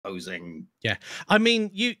posing. Yeah, I mean,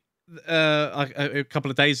 you a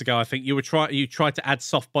couple of days ago, I think you tried to add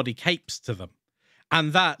soft body capes to them,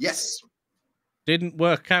 and that didn't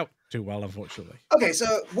work out too well, unfortunately. Okay, so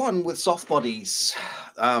one with soft bodies,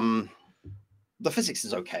 the physics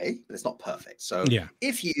is okay, but it's not perfect. So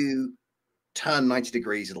if you turn 90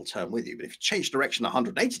 degrees, it'll turn with you. But if you change direction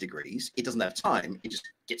 180 degrees, it doesn't have time. It just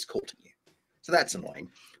gets caught in you. So that's annoying.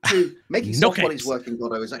 2, making soft bodies work in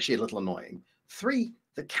Godot is actually a little annoying. 3,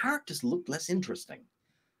 the characters look less interesting.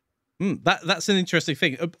 That's an interesting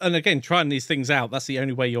thing. And again, trying these things out, that's the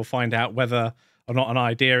only way you'll find out whether or not an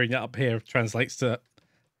idea up here translates to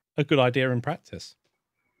a good idea in practice.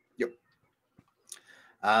 Yep.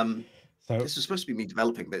 So this is supposed to be me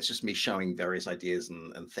developing, but it's just me showing various ideas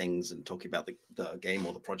and things and talking about the game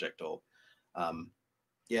or the project or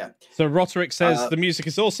yeah. So Roderick says the music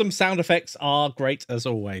is awesome. Sound effects are great as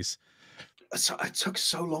always. So it took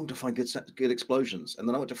so long to find good explosions, and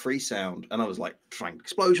then I went to Free Sound and I was like trying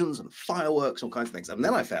explosions and fireworks, all kinds of things, and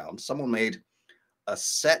then I found someone made a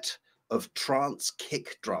set of trance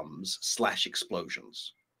kick drums /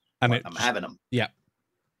 explosions, and I'm having them. Yeah.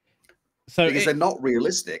 So because they're not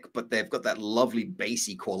realistic, but they've got that lovely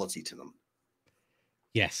bassy quality to them.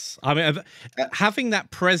 Yes, I mean, having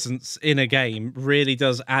that presence in a game really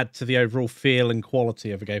does add to the overall feel and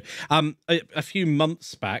quality of a game. A few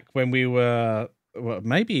months back, when we were, well,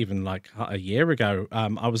 maybe even like a year ago,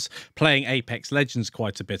 I was playing Apex Legends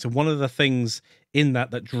quite a bit, and one of the things in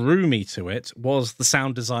that drew me to it was the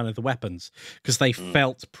sound design of the weapons, because they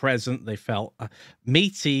felt present, they felt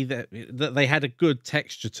meaty, that they had a good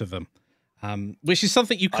texture to them. Which is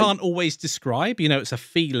something you can't always describe. You know, it's a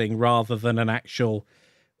feeling rather than an actual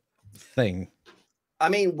thing. I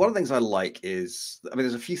mean, one of the things I like is, I mean,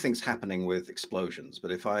 there's a few things happening with explosions,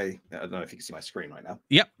 but if I don't know if you can see my screen right now.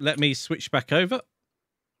 Yep, let me switch back over.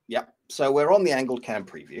 Yep, so we're on the angled cam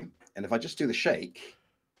preview, and if I just do the shake,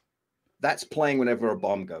 that's playing whenever a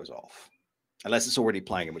bomb goes off, unless it's already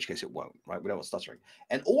playing, in which case it won't, right? We don't want stuttering.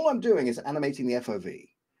 And all I'm doing is animating the FOV.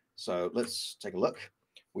 So let's take a look.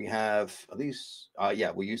 We have, are these,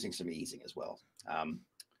 yeah, we're using some easing as well.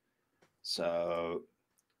 So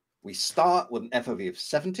we start with an FOV of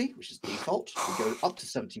 70, which is default. We go up to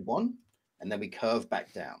 71, and then we curve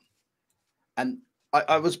back down. And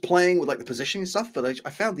I was playing with like the positioning and stuff, but I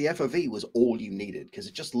found the FOV was all you needed, because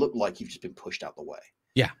it just looked like you've just been pushed out the way.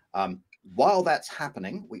 Yeah. While that's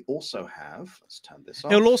happening, we also have, let's turn this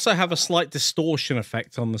off. It'll also have a slight distortion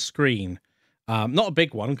effect on the screen. Not a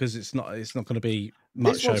big one, because it's not going to be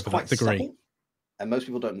much over that degree. Subtle, and most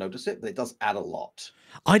people don't notice it, but it does add a lot.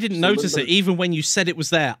 I didn't notice it. Even when you said it was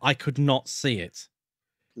there, I could not see it.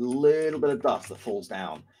 A little bit of dust that falls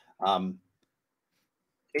down.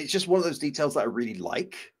 It's just one of those details that I really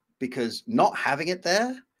like, because not having it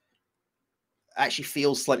there actually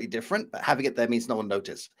feels slightly different, but having it there means no one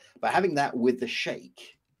noticed. But having that with the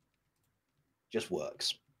shake just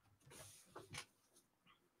works.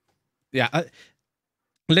 Yeah.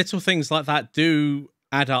 Little things like that do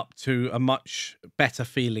add up to a much better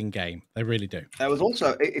feeling game. They really do. There was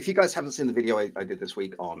also, if you guys haven't seen the video I did this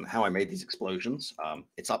week on how I made these explosions,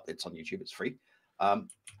 it's up, it's on YouTube, it's free.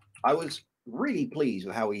 I was really pleased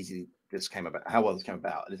with how easy this came about, how well this came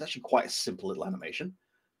about. And it's actually quite a simple little animation,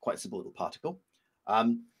 quite a simple little particle.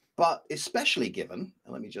 But especially given,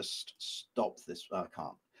 and let me just stop this,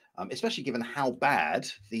 can't, especially given how bad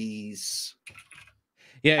these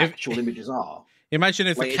actual images are. Imagine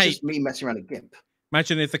if the cape, it's just me messing around a GIMP.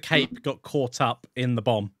 Imagine if the cape got caught up in the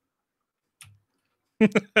bomb.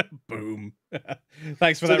 Boom.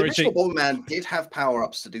 Thanks for that, the Richie. original Bomberman did have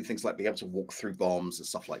power-ups to do things like be able to walk through bombs and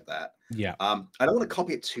stuff like that. Yeah. I don't want to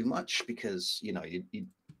copy it too much, because you know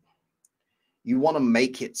you want to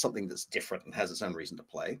make it something that's different and has its own reason to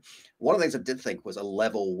play. One of the things I did think was a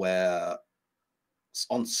level where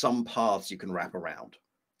on some paths you can wrap around,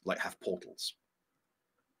 like have portals.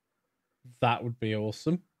 That would be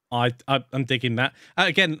awesome. I'm digging that.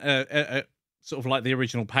 Again, sort of like the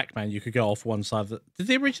original Pac-Man, you could go off one side of the... Did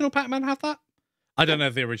the original Pac-Man have that? I don't know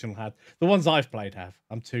if the original had. The ones I've played have.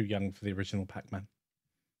 I'm too young for the original Pac-Man.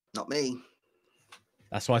 Not me.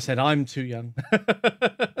 That's why I said I'm too young.